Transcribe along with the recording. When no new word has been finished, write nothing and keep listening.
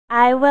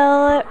I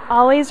will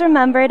always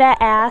remember to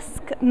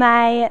ask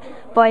my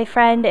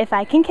boyfriend if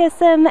I can kiss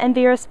him and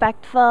be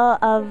respectful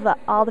of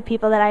all the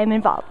people that I am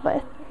involved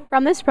with.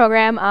 From this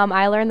program,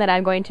 I learned that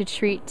I'm going to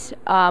treat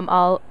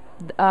all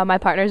my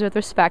partners with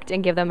respect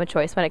and give them a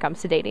choice when it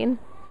comes to dating.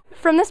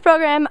 From this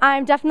program,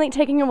 I'm definitely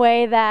taking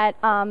away that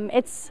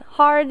it's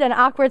hard and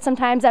awkward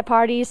sometimes at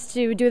parties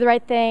to do the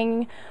right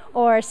thing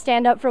or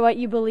stand up for what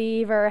you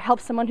believe or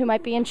help someone who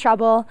might be in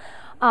trouble.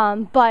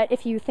 But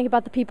if you think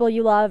about the people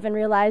you love and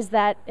realize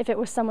that if it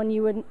was someone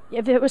you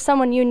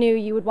knew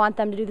you would want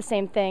them to do the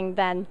same thing,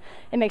 then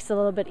it makes it a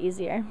little bit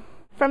easier.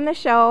 From the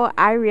show,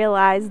 I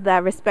realized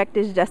that respect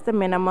is just a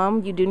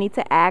minimum. You do need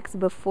to ask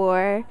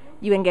before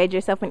you engage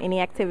yourself in any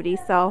activity,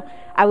 so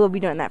I will be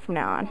doing that from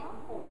now on.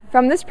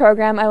 From this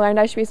program, I learned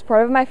I should be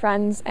supportive of my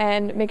friends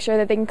and make sure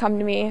that they can come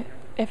to me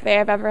if they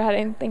have ever had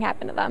anything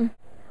happen to them.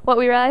 What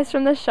we realized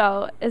from the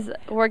show is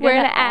we're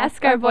going to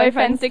ask our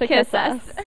boyfriends to kiss us.